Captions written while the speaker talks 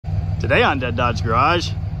Today on Dead Dodge Garage,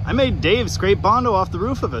 I made Dave scrape Bondo off the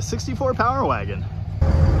roof of a 64 Power Wagon.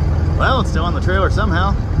 Well, it's still on the trailer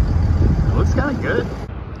somehow. It looks kind of good.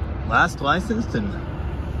 Last licensed in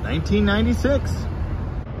 1996.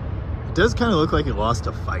 It does kind of look like it lost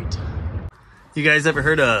a fight. You guys ever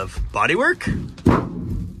heard of bodywork?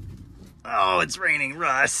 Oh, it's raining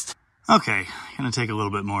rust. Okay, gonna take a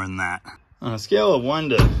little bit more than that. On a scale of 1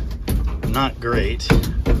 to not great,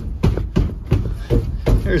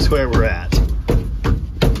 here's where we're at.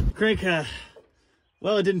 Crank,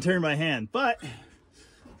 well, it didn't turn by hand, but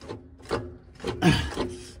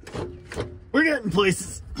we're getting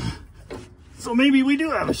places. So maybe we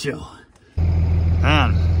do have a show.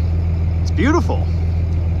 Man, it's beautiful.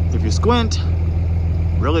 If you squint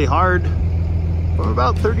really hard, from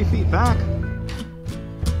about 30 feet back.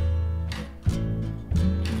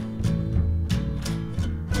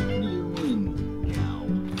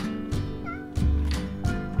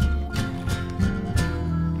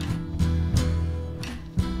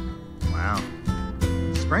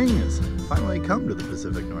 Spring has finally come to the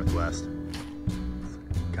Pacific Northwest.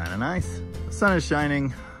 Kind of nice. The sun is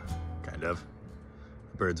shining, kind of.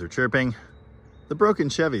 The birds are chirping. The broken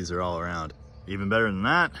Chevys are all around. Even better than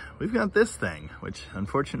that, we've got this thing, which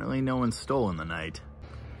unfortunately no one stole in the night.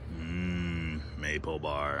 Maple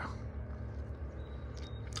bar.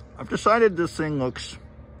 I've decided this thing looks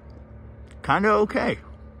kind of okay.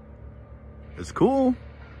 It's cool,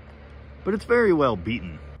 but it's very well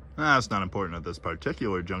beaten. That's not important at this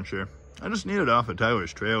particular juncture. I just need it off of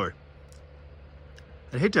Tyler's trailer.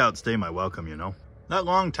 I'd hate to outstay my welcome, you know. That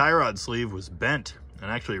long tie rod sleeve was bent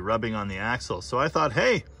and actually rubbing on the axle, so I thought,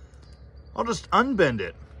 hey, I'll just unbend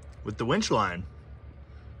it with the winch line.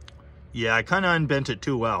 Yeah, I kind of unbent it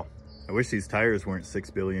too well. I wish these tires weren't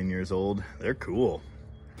 6 billion years old. They're cool.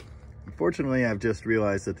 Unfortunately, I've just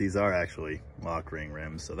realized that these are actually lock ring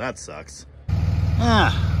rims, so that sucks.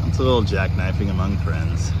 It's a little jackknifing among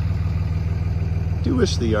friends. I do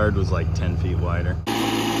wish the yard was like 10 feet wider.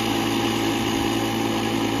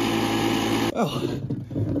 Well,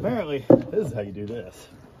 apparently this is how you do this.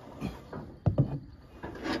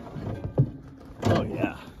 Oh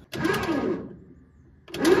yeah.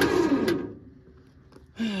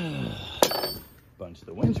 Bunch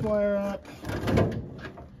the winch wire up.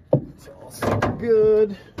 It's all super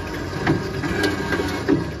good.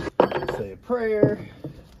 Say a prayer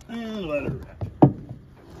and let it rip.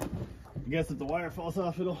 I guess if the wire falls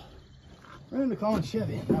off, it'll run into Colin's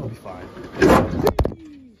Chevy. That'll be fine.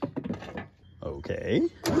 Okay.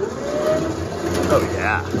 Oh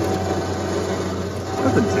yeah.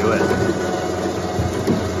 Nothing to it.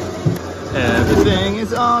 Everything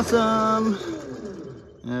is awesome.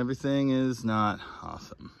 Everything is not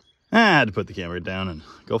awesome. I had to put the camera down and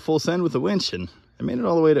go full send with the winch, and I made it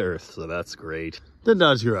all the way to Earth, so that's great. Dead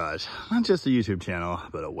Dodge Garage, not just a YouTube channel,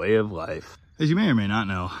 but a way of life. As you may or may not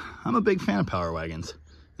know, I'm a big fan of Power Wagons.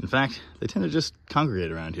 In fact, they tend to just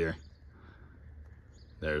congregate around here.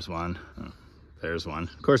 There's one. Oh, there's one.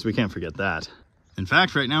 Of course, we can't forget that. In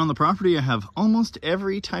fact, right now on the property, I have almost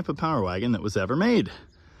every type of Power Wagon that was ever made,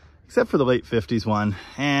 except for the late 50s one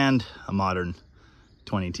and a modern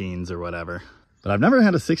 20 teens or whatever. But I've never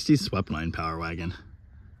had a 60s swept-line Power Wagon.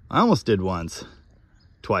 I almost did once.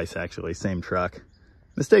 Twice, actually, same truck.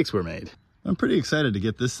 Mistakes were made. I'm pretty excited to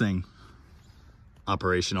get this thing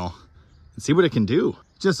operational and see what it can do.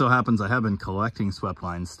 Just so happens I have been collecting swept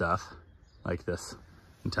line stuff, like this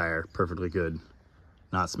entire perfectly good,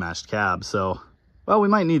 not smashed cab, so, well, we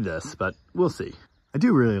might need this, but we'll see. I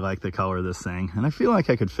do really like the color of this thing, and I feel like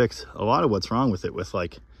I could fix a lot of what's wrong with it with,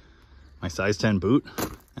 like, my size 10 boot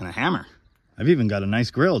and a hammer. I've even got a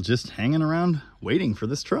nice grill just hanging around waiting for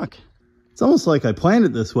this truck. It's almost like I planned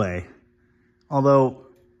it this way. Although,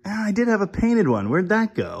 I did have a painted one. Where'd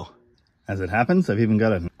that go? As it happens, I've even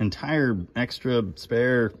got an entire extra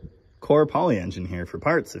spare core poly engine here for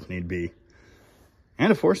parts if need be.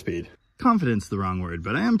 And a 4-speed. Confidence the wrong word,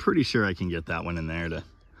 but I am pretty sure I can get that one in there to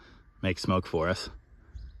make smoke for us.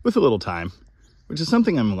 With a little time, which is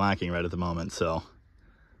something I'm lacking right at the moment, so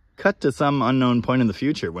cut to some unknown point in the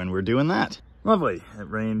future when we're doing that. Lovely. It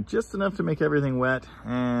rained just enough to make everything wet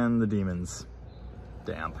and the demons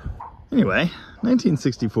damp. Anyway,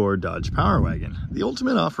 1964 Dodge Power Wagon, the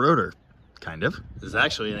ultimate off-roader, kind of. This is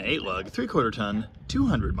actually an 8-lug, 3/4 ton,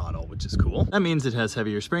 200 model, which is cool. That means it has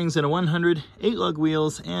heavier springs than a 100, 8-lug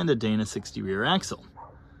wheels, and a Dana 60 rear axle.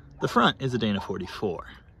 The front is a Dana 44.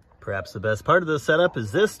 Perhaps the best part of the setup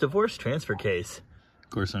is this divorce transfer case.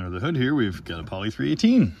 Of course, under the hood here, we've got a Poly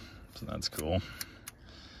 318, so that's cool.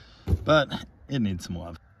 But it needs some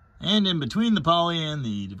love. And in between the Poly and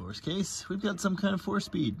the divorce case, we've got some kind of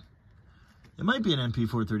 4-speed. It might be an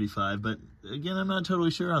MP435, but again, I'm not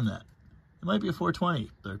totally sure on that. It might be a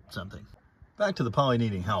 420 or something. Back to the poly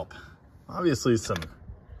needing help. Obviously some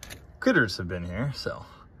critters have been here, so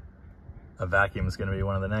a vacuum is going to be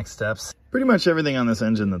one of the next steps. Pretty much everything on this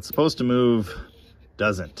engine that's supposed to move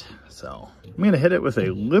doesn't. So I'm going to hit it with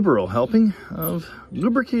a liberal helping of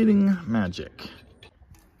lubricating magic.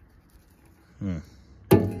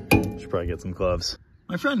 Should probably get some gloves.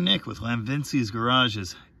 My friend Nick with Lamvinci's Garage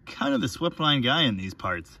is kind of the swept-line guy in these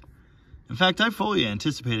parts. In fact, I fully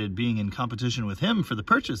anticipated being in competition with him for the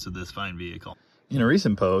purchase of this fine vehicle. In a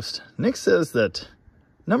recent post, Nick says that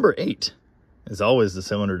number 8 is always the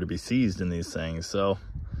cylinder to be seized in these things, so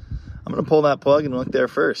I'm going to pull that plug and look there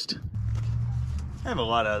first. I have a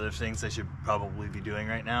lot of other things I should probably be doing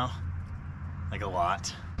right now. Like a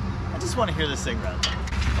lot. I just want to hear this thing run.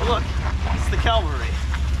 Oh look, it's the cavalry.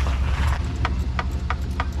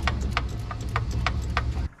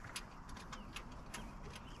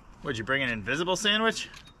 Would you bring an invisible sandwich?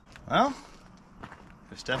 Well,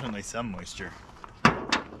 there's definitely some moisture.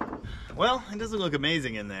 Well, it doesn't look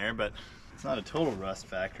amazing in there, but it's not a total rust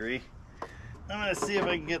factory. I'm gonna see if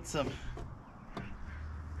I can get some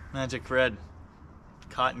magic red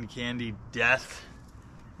cotton candy death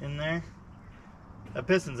in there. That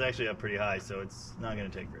piston's actually up pretty high, so it's not gonna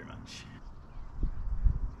take very much.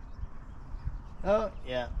 Oh,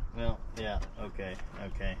 yeah, well, yeah, okay,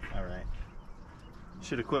 all right.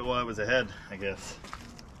 Should have quit while I was ahead, I guess.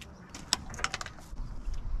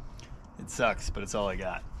 It sucks, but it's all I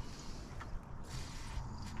got.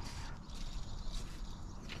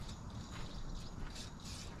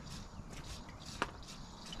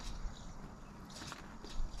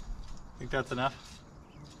 Think that's enough?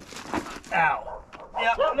 Ow!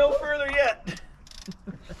 Yeah, no further yet!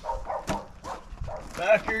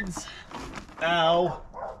 Backwards. Ow!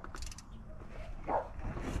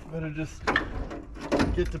 Better just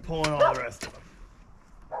get to pulling all the rest of them.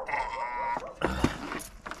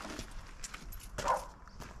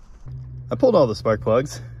 I pulled all the spark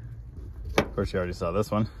plugs. Of course, you already saw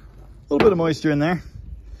this one. A little bit of moisture in there.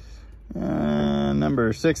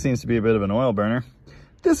 Number 6 seems to be a bit of an oil burner.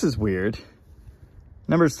 This is weird.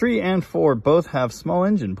 Numbers 3 and 4 both have small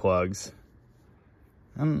engine plugs.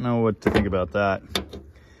 I don't know what to think about that.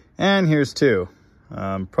 And here's 2.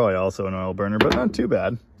 Probably also an oil burner, but not too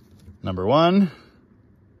bad. Number 1,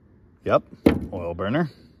 yep, oil burner.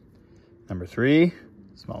 Number 3,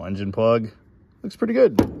 small engine plug. Looks pretty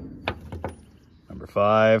good. Number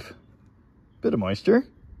 5, bit of moisture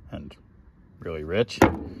and really rich.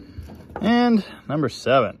 And number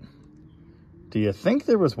 7. Do you think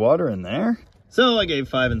there was water in there? So I gave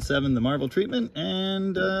 5 and 7 the Marvel treatment,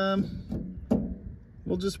 and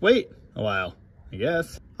we'll just wait a while, I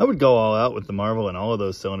guess. I would go all out with the Marvel in all of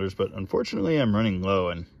those cylinders, but unfortunately I'm running low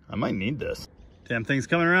and I might need this. Damn thing's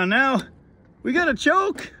coming around now. We got a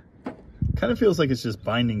choke. Kind of feels like it's just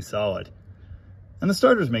binding solid. And the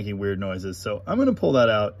starter's making weird noises, so I'm gonna pull that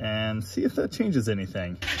out and see if that changes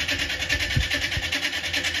anything.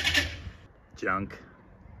 Junk.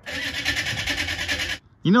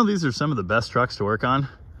 You know, these are some of the best trucks to work on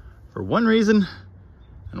for one reason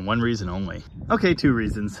and one reason only. Okay, 2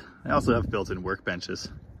 reasons. They also have built-in workbenches.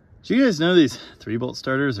 Do you guys know these 3-bolt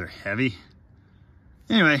starters are heavy?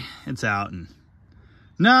 Anyway, it's out, and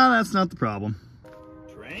no, that's not the problem.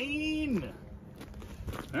 Train!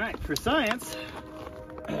 All right, for science,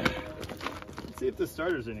 let's see if the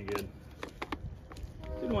starter's any good.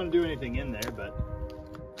 Didn't want to do anything in there, but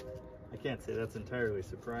I can't say that's entirely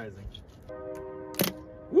surprising.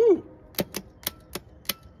 Woo!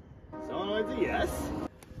 Solenoid's a yes.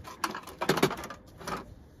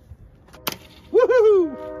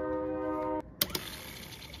 Woohoo!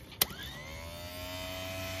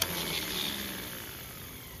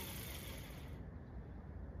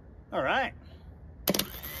 All right.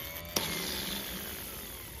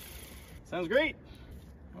 Sounds great.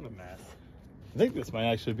 What a mess. I think this might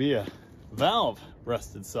actually be a valve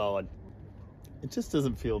rusted solid. It just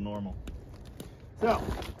doesn't feel normal. So, I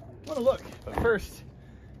want to look, but first,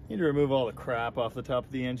 I need to remove all the crap off the top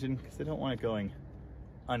of the engine because I don't want it going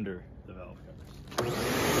under the valve covers.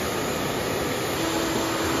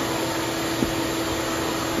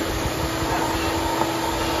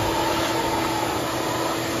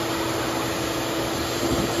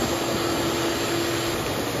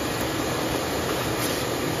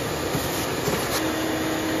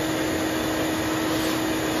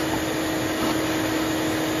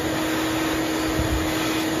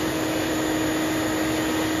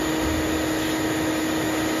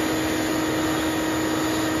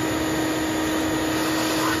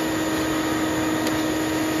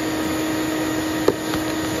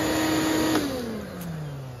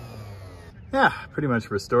 Yeah, pretty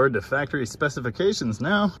much restored to factory specifications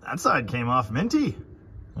now. That side came off minty. It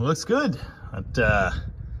looks good. But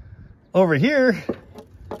over here,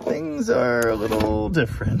 things are a little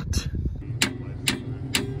different.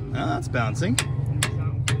 Ah, it's bouncing.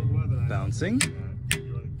 Bouncing.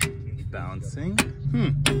 Bouncing.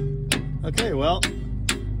 Okay, well,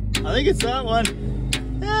 I think it's that one.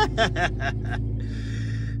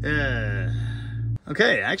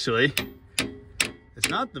 Okay, actually, it's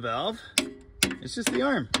not the valve. It's just the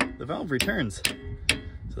arm. The valve returns.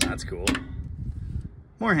 So that's cool.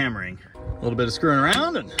 More hammering. A little bit of screwing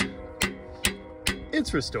around and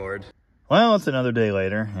it's restored. Well, it's another day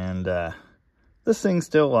later and this thing's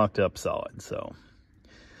still locked up solid. So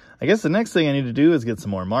I guess the next thing I need to do is get some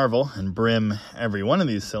more Marvel and brim every one of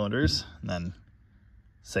these cylinders and then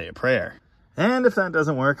say a prayer. And if that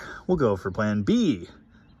doesn't work, we'll go for plan B.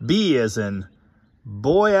 B as in,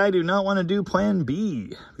 boy, I do not want to do plan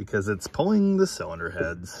B because it's pulling the cylinder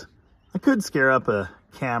heads. I could scare up a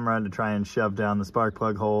camera to try and shove down the spark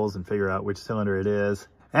plug holes and figure out which cylinder it is.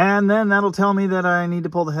 And then that'll tell me that I need to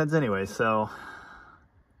pull the heads anyway, so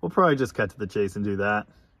we'll probably just cut to the chase and do that.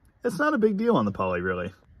 It's not a big deal on the Poly,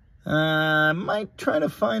 really. I might try to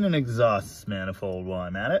find an exhaust manifold while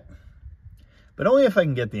I'm at it, but only if I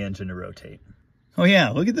can get the engine to rotate. Oh yeah,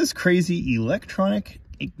 look at this crazy electronic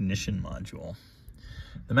ignition module.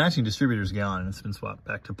 The matching distributor's gone and it's been swapped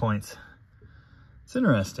back to points. It's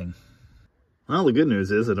interesting. Well, the good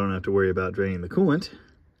news is I don't have to worry about draining the coolant.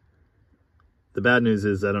 The bad news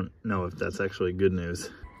is I don't know if that's actually good news.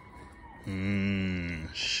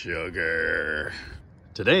 Sugar.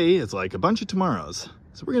 Today is like a bunch of tomorrows.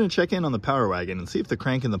 So we're going to check in on the Power Wagon and see if the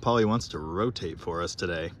crank in the Poly wants to rotate for us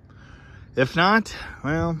today. If not,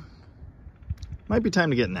 well, might be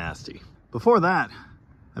time to get nasty. Before that,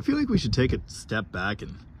 I feel like we should take a step back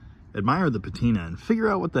and admire the patina and figure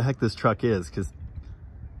out what the heck this truck is, because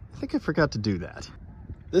I think I forgot to do that.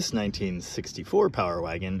 This 1964 Power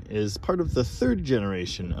Wagon is part of the third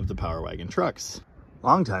generation of the Power Wagon trucks.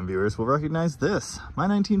 Longtime viewers will recognize this, my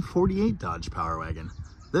 1948 Dodge Power Wagon.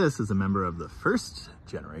 This is a member of the first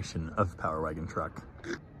generation of Power Wagon truck.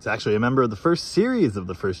 It's actually a member of the first series of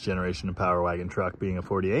the first generation of Power Wagon truck, being a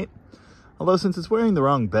 48. Although since it's wearing the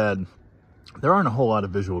wrong bed, there aren't a whole lot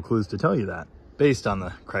of visual clues to tell you that. Based on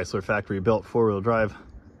the Chrysler factory-built four-wheel drive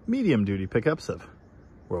medium-duty pickups of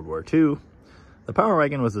World War II, the Power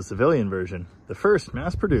Wagon was a civilian version, the first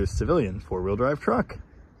mass-produced civilian four-wheel drive truck.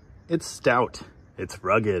 It's stout, it's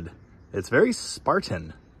rugged, it's very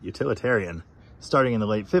Spartan, utilitarian. Starting in the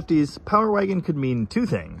late 50s, Power Wagon could mean two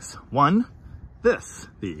things. One, this,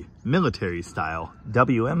 the military-style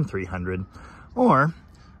WM300, or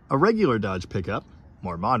a regular Dodge pickup,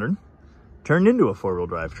 more modern, turned into a four-wheel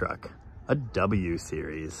drive truck, a W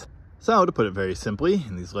series. So, to put it very simply,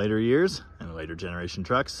 in these later years and later generation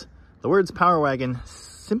trucks, the words Power Wagon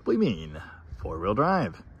simply mean four-wheel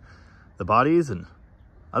drive. The bodies and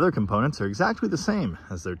other components are exactly the same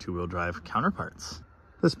as their two-wheel drive counterparts.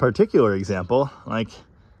 This particular example, like,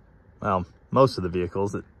 well, most of the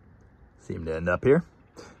vehicles that seem to end up here,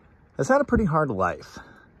 has had a pretty hard life.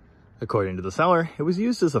 According to the seller, it was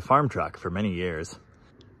used as a farm truck for many years.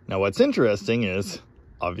 Now what's interesting is,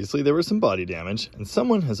 obviously there was some body damage, and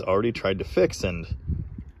someone has already tried to fix and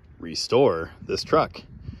restore this truck.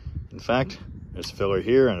 In fact, there's filler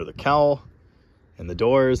here under the cowl and the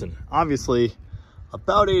doors, and obviously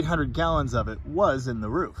about 800 gallons of it was in the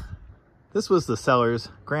roof. This was the seller's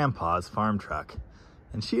grandpa's farm truck,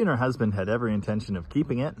 and she and her husband had every intention of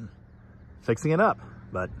keeping it and fixing it up,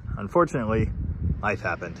 but unfortunately, life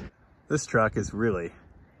happened. This truck is really,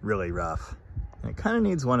 really rough. And it kind of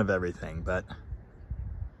needs one of everything, but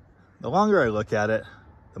the longer I look at it,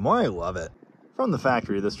 the more I love it. From the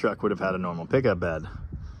factory, this truck would have had a normal pickup bed.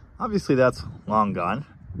 Obviously that's long gone,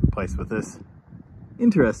 replaced with this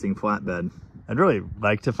interesting flatbed. I'd really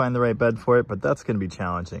like to find the right bed for it, but that's going to be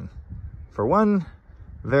challenging. For one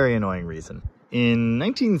very annoying reason. In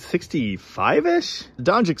 1965-ish,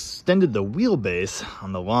 Dodge extended the wheelbase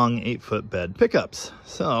on the long 8-foot bed pickups.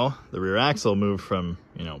 So the rear axle moved from,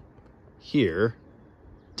 here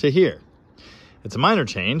to here. It's a minor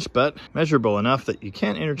change, but measurable enough that you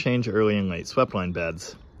can't interchange early and late swept-line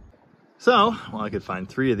beds. So, while I could find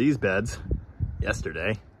 3 of these beds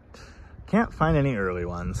yesterday, can't find any early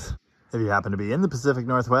ones. If you happen to be in the Pacific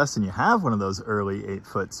Northwest and you have one of those early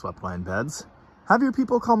 8-foot swept-line beds, have your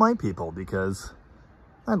people call my people, because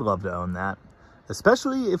I'd love to own that,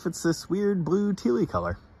 especially if it's this weird blue tealy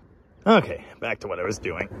color. Okay, back to what I was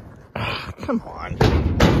doing. Come on.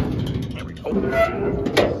 There we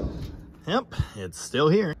go. Yep, it's still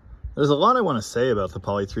here. There's a lot I want to say about the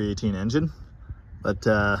Poly 318 engine, but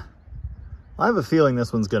I have a feeling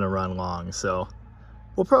this one's gonna run long, so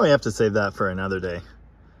we'll probably have to save that for another day.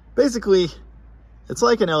 Basically, it's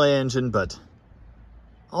like an LA engine, but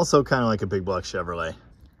also kind of like a big block Chevrolet.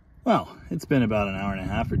 Well, it's been about an hour and a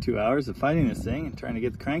half or 2 hours of fighting this thing and trying to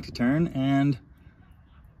get the crank to turn, and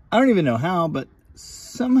I don't even know how, but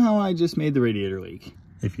somehow I just made the radiator leak.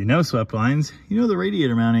 If you know swept lines, you know the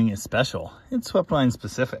radiator mounting is special. It's swept line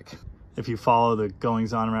specific. If you follow the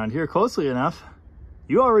goings on around here closely enough,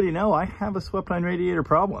 you already know I have a swept line radiator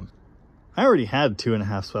problem. I already had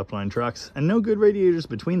 2.5 swept line trucks and no good radiators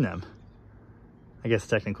between them. I guess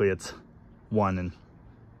technically it's 1 and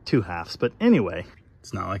 2 halves, but anyway,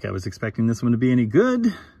 it's not like I was expecting this one to be any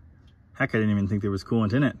good. Heck, I didn't even think there was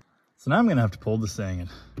coolant in it. So now I'm gonna have to pull this thing and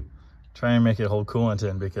try and make it hold coolant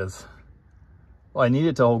in because, well, I need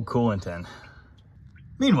it to hold coolant in.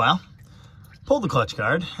 Meanwhile, pulled the clutch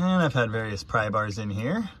guard, and I've had various pry bars in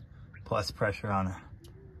here, plus pressure on a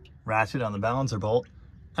ratchet on the balancer bolt,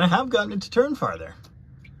 and I have gotten it to turn farther,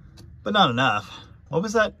 but not enough. What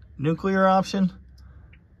was that nuclear option?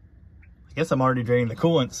 I guess I'm already draining the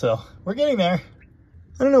coolant, so we're getting there.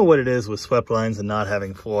 I don't know what it is with swept lines and not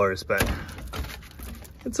having floors, but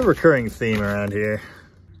it's a recurring theme around here.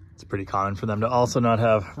 It's pretty common for them to also not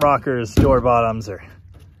have rockers, door bottoms, or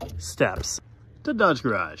steps. To Dodge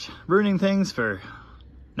Garage, ruining things for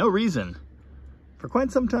no reason. For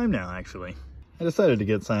quite some time now, actually. I decided to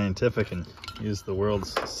get scientific and use the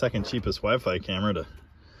world's second cheapest Wi-Fi camera to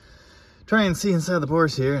try and see inside the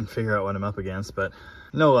bores here and figure out what I'm up against, but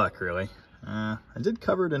no luck, really. I did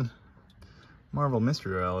cover it in Marvel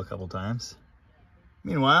Mystery Oil a couple times.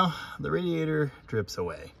 Meanwhile, the radiator drips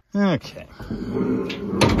away. Okay.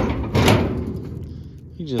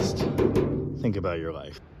 You just think about your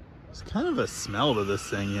life. There's kind of a smell to this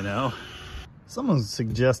thing, you know? Someone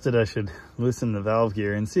suggested I should loosen the valve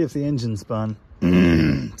gear and see if the engine spun.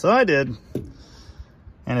 So I did.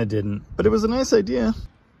 And it didn't. But it was a nice idea.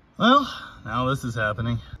 Well, now this is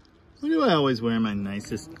happening. Why do I always wear my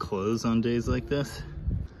nicest clothes on days like this?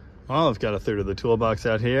 Well, I've got a third of the toolbox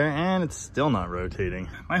out here, and it's still not rotating.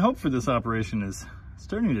 My hope for this operation is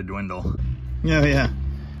starting to dwindle. Yeah.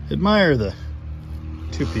 Admire the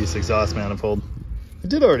 2-piece exhaust manifold. I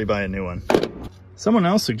did already buy a new one. Someone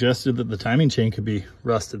else suggested that the timing chain could be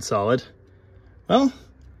rusted solid. Well,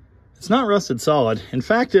 it's not rusted solid. In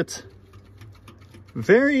fact, it's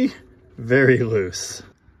very, very loose.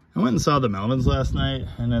 I went and saw the Melvins last night,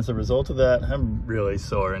 and as a result of that, I'm really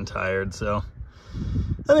sore and tired, so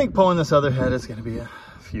I think pulling this other head is gonna be a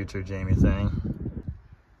future Jamie thing.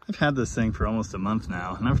 I've had this thing for almost a month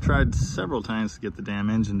now, and I've tried several times to get the damn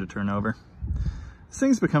engine to turn over. This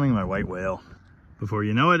thing's becoming my white whale. Before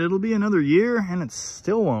you know it, it'll be another year, and it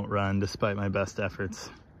still won't run despite my best efforts.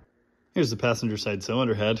 Here's the passenger side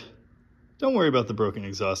cylinder head. Don't worry about the broken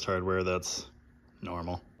exhaust hardware, that's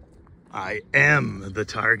normal. I am the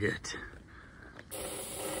target.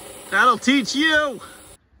 That'll teach you!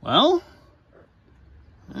 Well,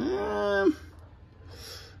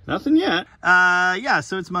 nothing yet. Yeah,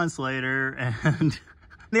 so it's months later, and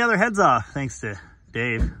the other head's off, thanks to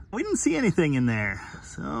Dave. We didn't see anything in there,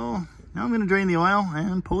 so now I'm gonna drain the oil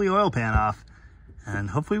and pull the oil pan off. And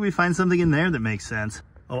hopefully we find something in there that makes sense.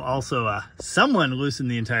 Oh, also, someone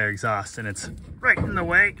loosened the entire exhaust, and it's right in the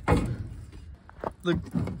way. The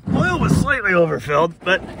oil was slightly overfilled,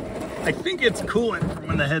 but I think it's coolant from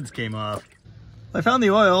when the heads came off. I found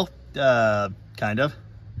the oil, kind of.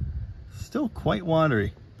 Still quite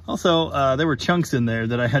watery. Also, there were chunks in there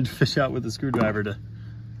that I had to fish out with a screwdriver to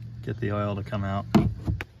get the oil to come out.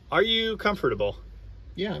 Are you comfortable?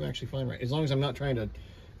 Yeah, I'm actually fine, right? As long as I'm not trying to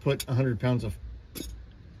put 100 pounds of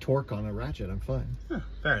torque on a ratchet, I'm fine. Huh,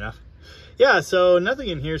 fair enough. Yeah, so nothing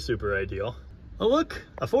in here super ideal. Oh look,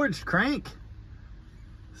 a forged crank.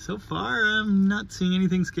 So far, I'm not seeing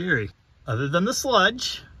anything scary. Other than the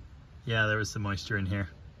sludge. Yeah, there was some moisture in here.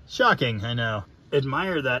 Shocking, I know.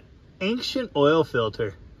 Admire that ancient oil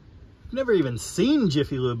filter. I've never even seen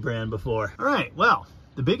Jiffy Lube brand before. All right, well,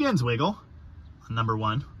 the big ends wiggle on number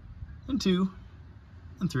 1 and 2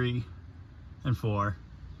 and 3 and 4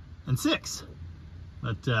 and 6.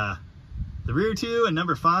 But the rear 2 and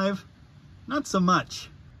number 5, not so much.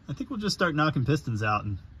 I think we'll just start knocking pistons out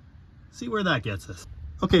and see where that gets us.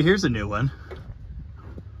 Okay, here's a new one.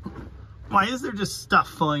 Why is there just stuff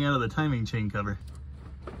falling out of the timing chain cover?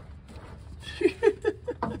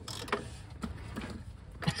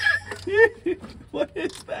 What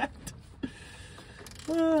is that?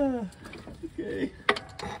 Okay.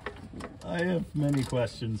 I have many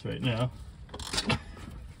questions right now.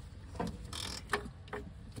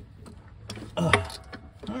 All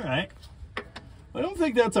right. I don't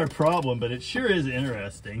think that's our problem, but it sure is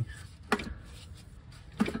interesting.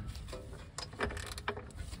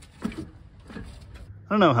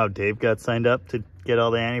 I don't know how Dave got signed up to get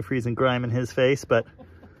all the antifreeze and grime in his face, but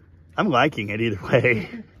I'm liking it either way.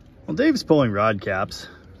 Well, Dave's pulling rod caps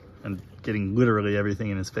and getting literally everything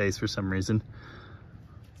in his face for some reason.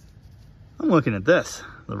 I'm looking at this,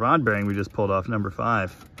 the rod bearing we just pulled off, number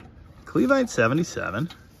 5. Cleveite 77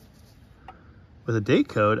 with a date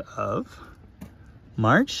code of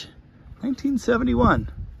March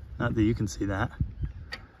 1971. Not that you can see that.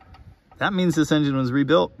 That means this engine was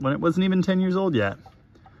rebuilt when it wasn't even 10 years old yet.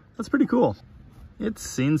 That's pretty cool. It's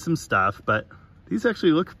seen some stuff, but these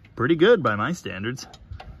actually look pretty good by my standards.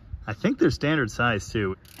 I think they're standard size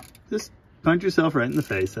too. Just punch yourself right in the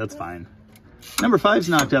face, that's fine. Number 5's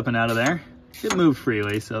knocked up and out of there. It moved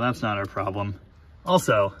freely, so that's not our problem.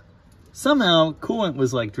 Also, somehow coolant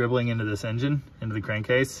was like dribbling into this engine, into the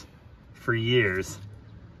crankcase, for years.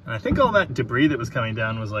 And I think all that debris that was coming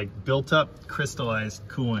down was like built up crystallized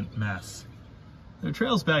coolant mess. There are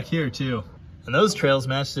trails back here too. And those trails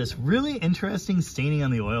match this really interesting staining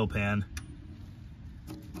on the oil pan.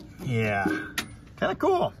 Yeah, kind of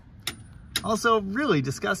cool. Also really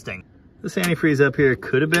disgusting. This antifreeze up here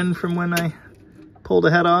could have been from when I pulled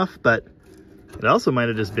a head off, but it also might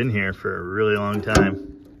have just been here for a really long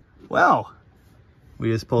time. Well,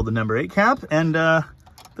 we just pulled the number 8 cap and the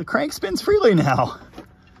crank spins freely now.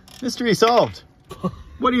 Mystery solved.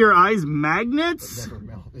 What are your eyes, magnets?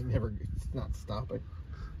 It never melts. It's not stopping.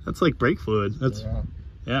 That's like brake fluid. That's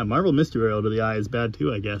yeah, Marvel Mystery Oil to the eye is bad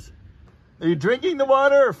too, I guess. Are you drinking the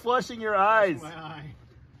water or flushing your eyes? My eye.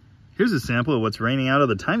 Here's a sample of what's raining out of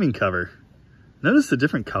the timing cover. Notice the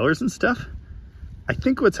different colors and stuff? I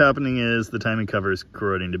think what's happening is the timing cover is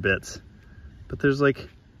corroding to bits, but there's like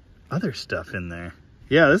other stuff in there.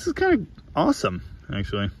 Yeah, this is kind of awesome,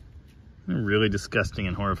 actually. In a really disgusting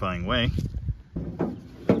and horrifying way.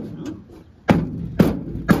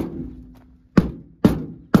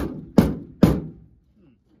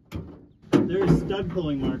 There's stud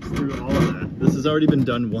pulling marks through all of that. This has already been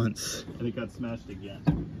done once, and it got smashed again.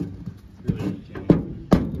 It's really entertaining.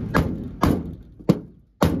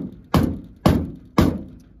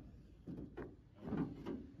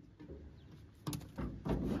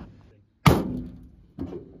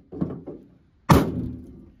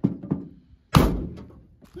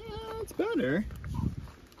 It's better.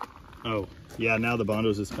 Oh, yeah, now the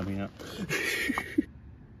Bondo's is coming up.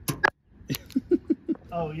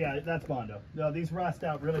 Oh yeah, that's Bondo. No, these rust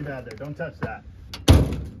out really bad there. Don't touch that.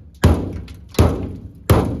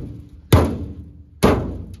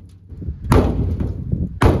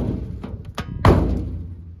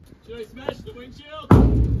 Should I smash the windshield?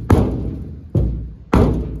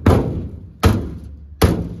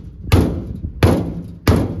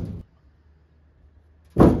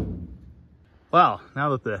 Well, now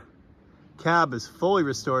that the cab is fully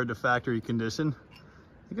restored to factory condition,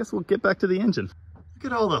 I guess we'll get back to the engine.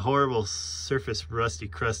 Look at all the horrible surface rusty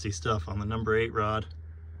crusty stuff on the number 8 rod.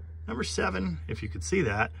 Number 7, if you could see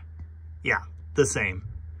that, yeah, the same.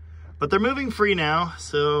 But they're moving free now,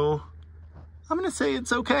 so I'm gonna say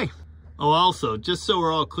it's okay. Oh, also, just so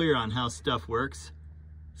we're all clear on how stuff works,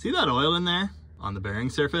 see that oil in there on the bearing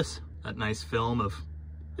surface? That nice film of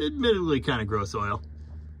admittedly kind of gross oil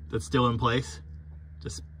that's still in place,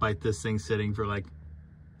 despite this thing sitting for like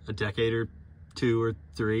a decade or 2 or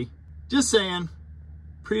 3. Just saying.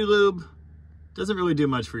 Pre-lube doesn't really do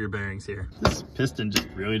much for your bearings here. This piston just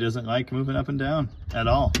really doesn't like moving up and down at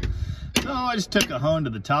all. So I just took a hone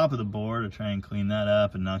to the top of the bore to try and clean that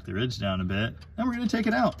up and knock the ridge down a bit. Then we're gonna take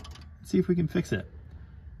it out and see if we can fix it,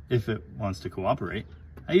 if it wants to cooperate.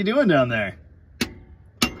 How you doing down there?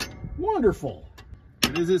 Wonderful.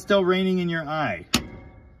 But is it still raining in your eye?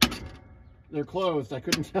 They're closed, I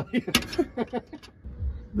couldn't tell you.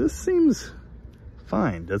 This seems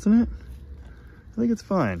fine, doesn't it? I think it's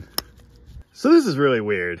fine. So this is really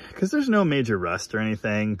weird because there's no major rust or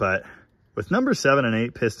anything, but with number 7 and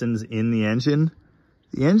 8 pistons in the engine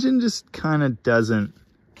just kind of doesn't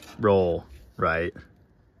roll right.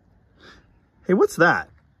 Hey, what's that?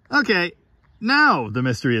 Okay, now the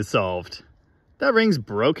mystery is solved. That ring's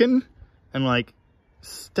broken and like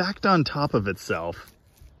stacked on top of itself.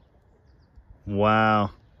 Wow.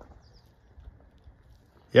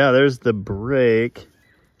 Yeah, there's the brake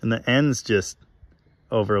and the ends just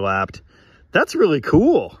overlapped. That's really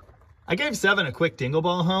cool. I gave 7 a quick dingle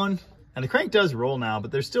ball hone and the crank does roll now,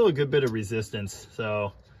 but there's still a good bit of resistance.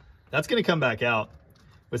 So that's gonna come back out.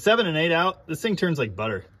 With 7 and 8 out, this thing turns like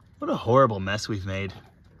butter. What a horrible mess we've made.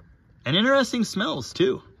 And interesting smells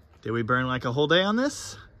too. Did we burn like a whole day on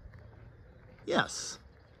this? Yes.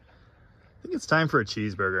 I think it's time for a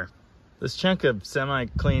cheeseburger. This chunk of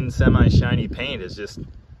semi-clean, semi-shiny paint is just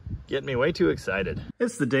getting me way too excited.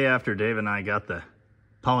 It's the day after Dave and I got the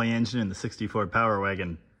poly engine in the 64 Power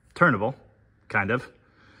Wagon turnable, kind of,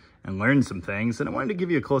 and learned some things. And I wanted to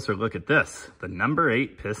give you a closer look at this, the number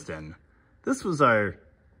 8 piston. This was our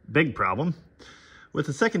big problem, with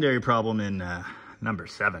a secondary problem in number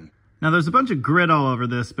 7. Now there's a bunch of grit all over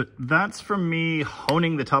this, but that's from me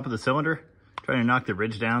honing the top of the cylinder, trying to knock the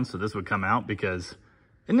ridge down so this would come out, because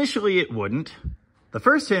initially it wouldn't. The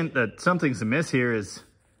first hint that something's amiss here is,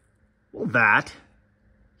 well, that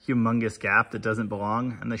humongous gap that doesn't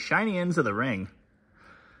belong, and the shiny ends of the ring.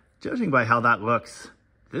 Judging by how that looks,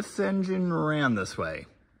 this engine ran this way,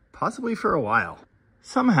 possibly for a while.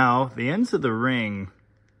 Somehow, the ends of the ring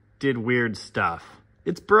did weird stuff.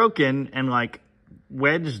 It's broken and like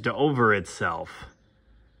wedged over itself.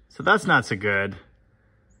 So that's not so good.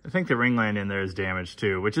 I think the ring line in there is damaged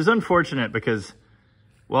too, which is unfortunate because,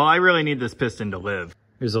 well, I really need this piston to live.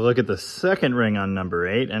 Here's a look at the second ring on number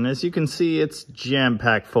 8, and as you can see, it's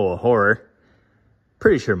jam-packed full of horror.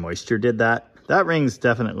 Pretty sure moisture did that. That ring's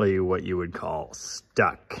definitely what you would call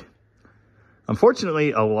stuck.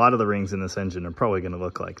 Unfortunately, a lot of the rings in this engine are probably going to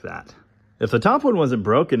look like that. If the top one wasn't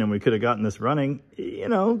broken and we could have gotten this running, you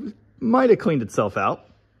know, might have cleaned itself out.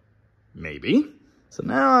 Maybe. So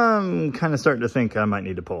now I'm kind of starting to think I might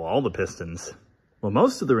need to pull all the pistons. Well,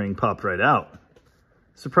 most of the ring popped right out.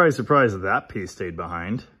 Surprise, surprise, that piece stayed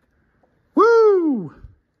behind. Woo!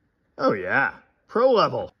 Oh yeah, pro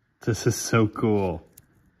level. This is so cool.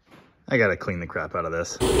 I gotta clean the crap out of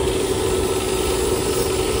this.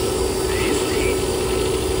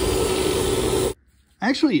 I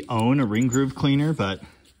actually own a ring groove cleaner, but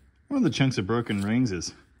one of the chunks of broken rings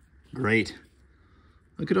is great.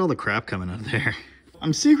 Look at all the crap coming out of there.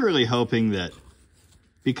 I'm secretly hoping that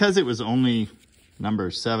because it was only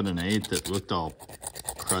number 7 and 8 that looked all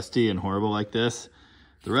crusty and horrible like this,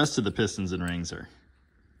 the rest of the pistons and rings are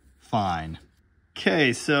fine.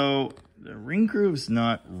 Okay, so the ring groove's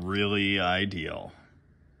not really ideal.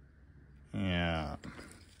 Yeah.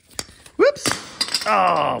 Whoops!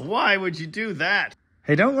 Oh, why would you do that?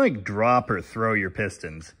 Hey, don't like drop or throw your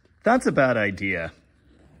pistons. That's a bad idea.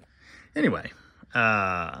 Anyway,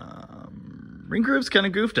 ring groove's kind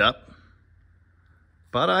of goofed up.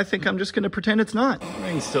 But I think I'm just going to pretend it's not. The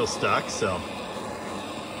ring's still stuck, so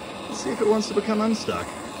let's see if it wants to become unstuck.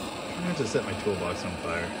 I have to set my toolbox on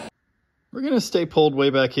fire. We're going to stay pulled way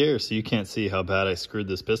back here so you can't see how bad I screwed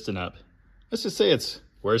this piston up. Let's just say it's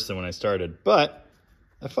worse than when I started, but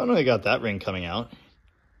I finally got that ring coming out,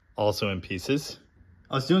 also in pieces.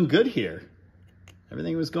 I was doing good here.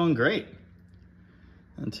 Everything was going great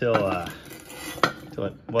until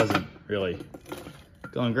it wasn't really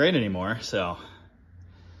going great anymore, so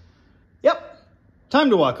yep, time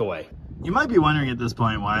to walk away. You might be wondering at this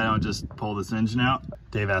point why I don't just pull this engine out.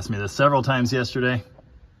 Dave asked me this several times yesterday,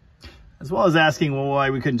 as well as asking, well, why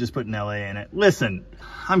we couldn't just put an LA in it. Listen,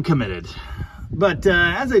 I'm committed. But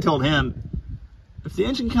as I told him, if the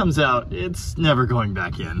engine comes out, it's never going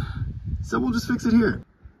back in. So we'll just fix it here.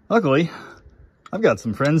 Luckily, I've got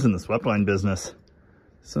some friends in the swept line business.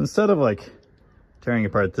 So instead of like tearing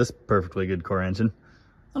apart this perfectly good core engine,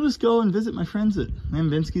 I'll just go and visit my friends at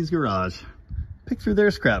Lambinsky's garage. Pick through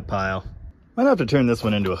their scrap pile. Might have to turn this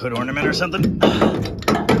one into a hood ornament or something.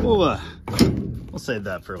 We'll save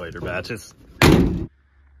that for later batches.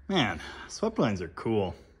 Man, swept lines are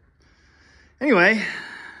cool. Anyway,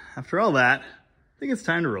 after all that, I think it's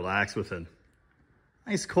time to relax with a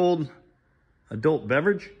nice cold adult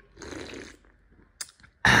beverage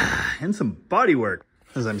and some body work.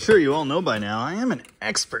 As I'm sure you all know by now, I am an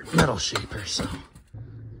expert metal shaper, so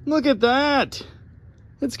look at that.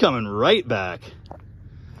 It's coming right back.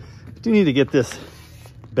 I do need to get this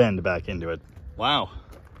bend back into it. Wow.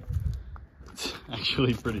 It's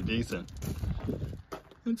actually pretty decent.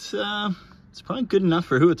 It's probably good enough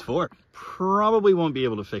for who it's for. Probably won't be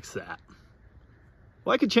able to fix that.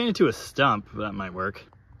 Well, I could chain it to a stump, but that might work.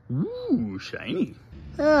 Ooh, shiny.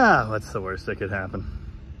 Ah, what's the worst that could happen?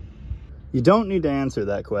 You don't need to answer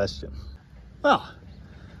that question. Well,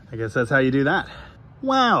 I guess that's how you do that.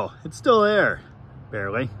 Wow, it's still there.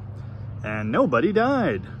 Barely. And nobody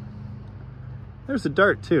died. There's a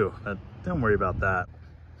dart too, but don't worry about that.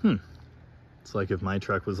 It's like if my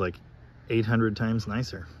truck was like 800 times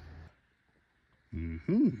nicer.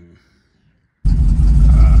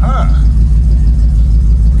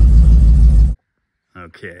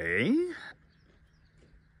 Okay.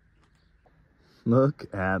 Look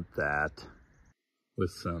at that.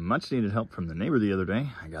 With some much needed help from the neighbor the other day,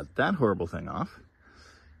 I got that horrible thing off.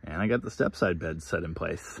 And I got the step side bed set in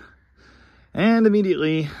place. And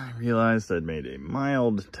immediately I realized I'd made a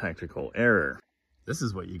mild technical error. This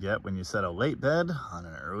is what you get when you set a late bed on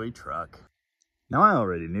an early truck. Now I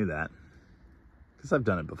already knew that. because I've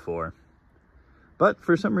done it before. But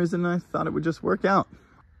for some reason, I thought it would just work out.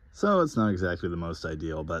 So it's not exactly the most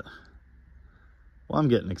ideal, but well, I'm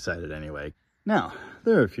getting excited anyway. Now,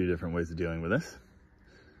 there are a few different ways of dealing with this.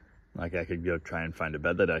 Like I could go try and find a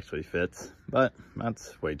bed that actually fits, but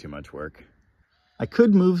that's way too much work. I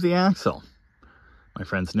could move the axle. My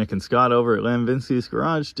friends Nick and Scott over at Lamvinsky's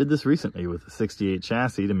Garage did this recently with a 68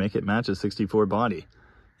 chassis to make it match a 64 body,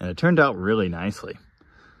 and it turned out really nicely.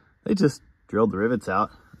 They just drilled the rivets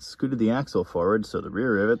out, scooted the axle forward so the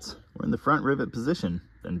rear rivets were in the front rivet position,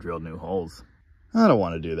 then drilled new holes. I don't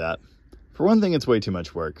want to do that. For one thing, it's way too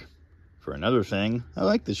much work. For another thing, I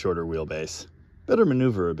like the shorter wheelbase. Better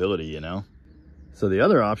maneuverability, you know? So the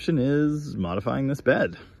other option is modifying this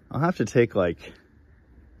bed. I'll have to take like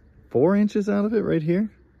 4 inches out of it right here.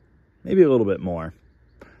 Maybe a little bit more.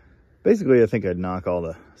 Basically, I think I'd knock all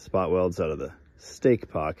the spot welds out of the stake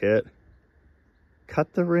pocket,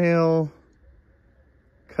 cut the rail,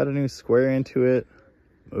 cut a new square into it,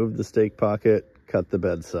 move the stake pocket, cut the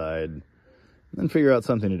bedside, and then figure out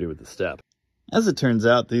something to do with the step. As it turns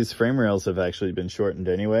out, these frame rails have actually been shortened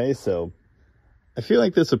anyway, so I feel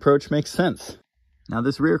like this approach makes sense. Now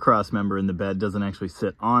this rear cross member in the bed doesn't actually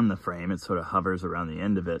sit on the frame, it sort of hovers around the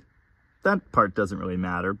end of it. That part doesn't really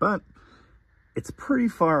matter, but it's pretty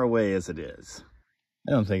far away as it is.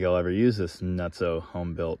 I don't think I'll ever use this nutso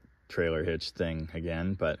home-built trailer hitch thing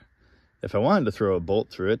again, but if I wanted to throw a bolt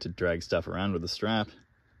through it to drag stuff around with a strap,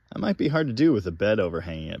 that might be hard to do with a bed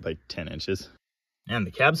overhanging it by 10 inches. And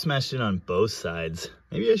the cab smashed in on both sides.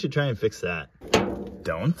 Maybe I should try and fix that.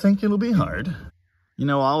 Don't think it'll be hard. You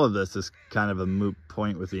know, all of this is kind of a moot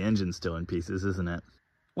point with the engine still in pieces, isn't it?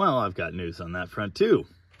 Well, I've got news on that front too,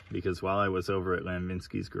 because while I was over at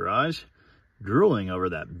Lamvinsky's Garage, drooling over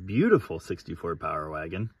that beautiful 64 Power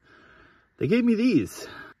Wagon, they gave me these.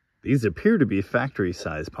 These appear to be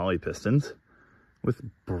factory-size poly pistons with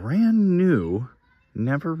brand new,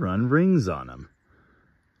 never-run rings on them.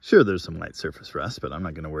 Sure, there's some light surface rust, but I'm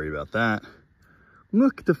not going to worry about that.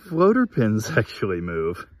 Look, the floater pins actually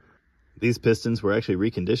move. These pistons were actually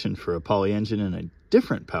reconditioned for a poly engine in a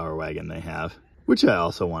different Power Wagon they have, which I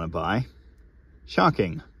also want to buy.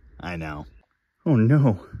 Shocking, I know. Oh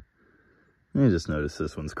no, I just noticed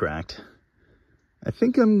this one's cracked. I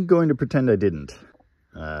think I'm going to pretend I didn't.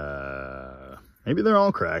 Maybe they're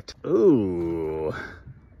all cracked. Ooh.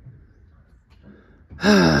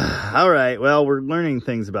 All right, well, we're learning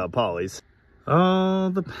things about polys. Oh,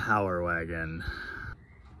 the Power Wagon.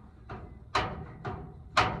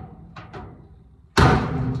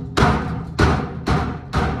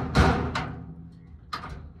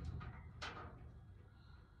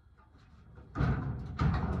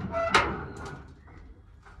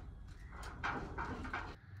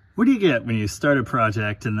 What do you get when you start a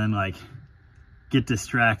project and then like get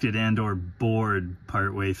distracted and or bored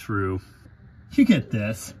partway through? You get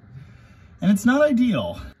this, and it's not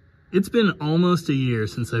ideal. It's been almost a year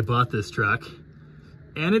since I bought this truck,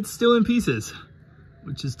 and it's still in pieces,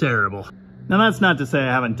 which is terrible. Now that's not to say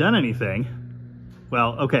I haven't done anything.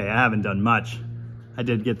 Well, okay, I haven't done much. I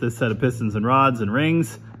did get this set of pistons and rods and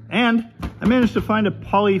rings, and I managed to find a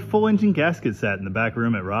poly full engine gasket set in the back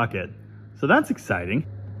room at Rocket. So that's exciting.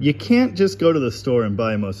 You can't just go to the store and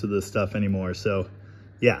buy most of this stuff anymore, so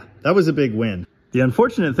yeah, that was a big win. The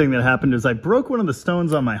unfortunate thing that happened is I broke one of the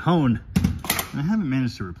stones on my hone, and I haven't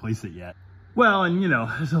managed to replace it yet. Well, and you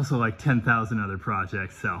know, there's also like 10,000 other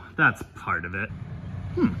projects, so that's part of it.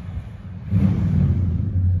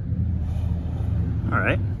 All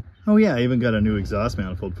right. Oh yeah, I even got a new exhaust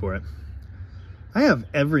manifold for it. I have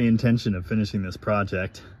every intention of finishing this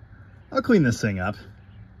project. I'll clean this thing up.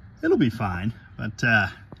 It'll be fine, but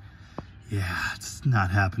yeah, it's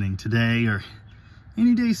not happening today or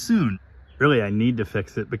any day soon. Really, I need to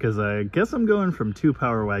fix it because I guess I'm going from 2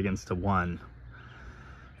 Power Wagons to 1.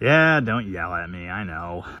 Yeah, don't yell at me, I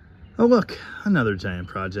know. Oh look, another giant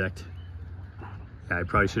project. Yeah, I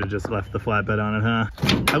probably should have just left the flatbed on it,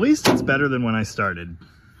 huh? At least it's better than when I started.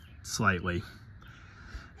 Slightly.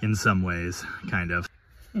 In some ways, kind of.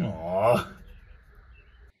 Aww.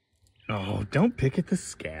 Oh, don't pick at the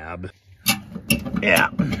scab. Yeah.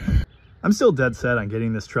 I'm still dead set on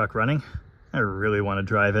getting this truck running. I really want to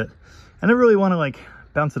drive it. And I really want to like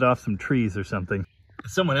bounce it off some trees or something.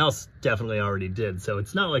 Someone else definitely already did, so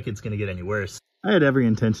it's not like it's going to get any worse. I had every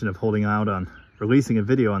intention of holding out on releasing a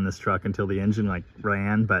video on this truck until the engine like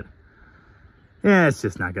ran, but yeah, it's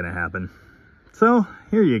just not going to happen. So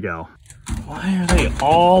here you go. Why are they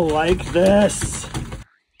all like this?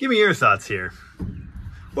 Give me your thoughts here.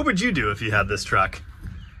 What would you do if you had this truck?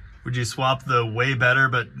 Would you swap the way better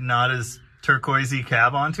but not as turquoisey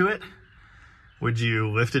cab onto it? Would you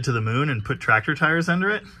lift it to the moon and put tractor tires under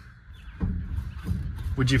it?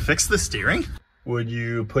 Would you fix the steering? Would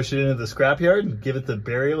you push it into the scrapyard and give it the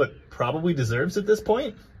burial it probably deserves at this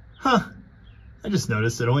point? Huh. I just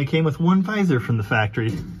noticed it only came with one visor from the factory.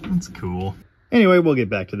 That's cool. Anyway, we'll get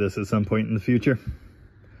back to this at some point in the future.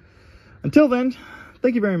 Until then,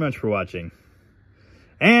 thank you very much for watching.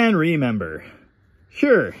 And remember,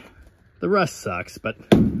 sure, the rust sucks, but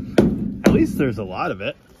at least there's a lot of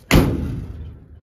it.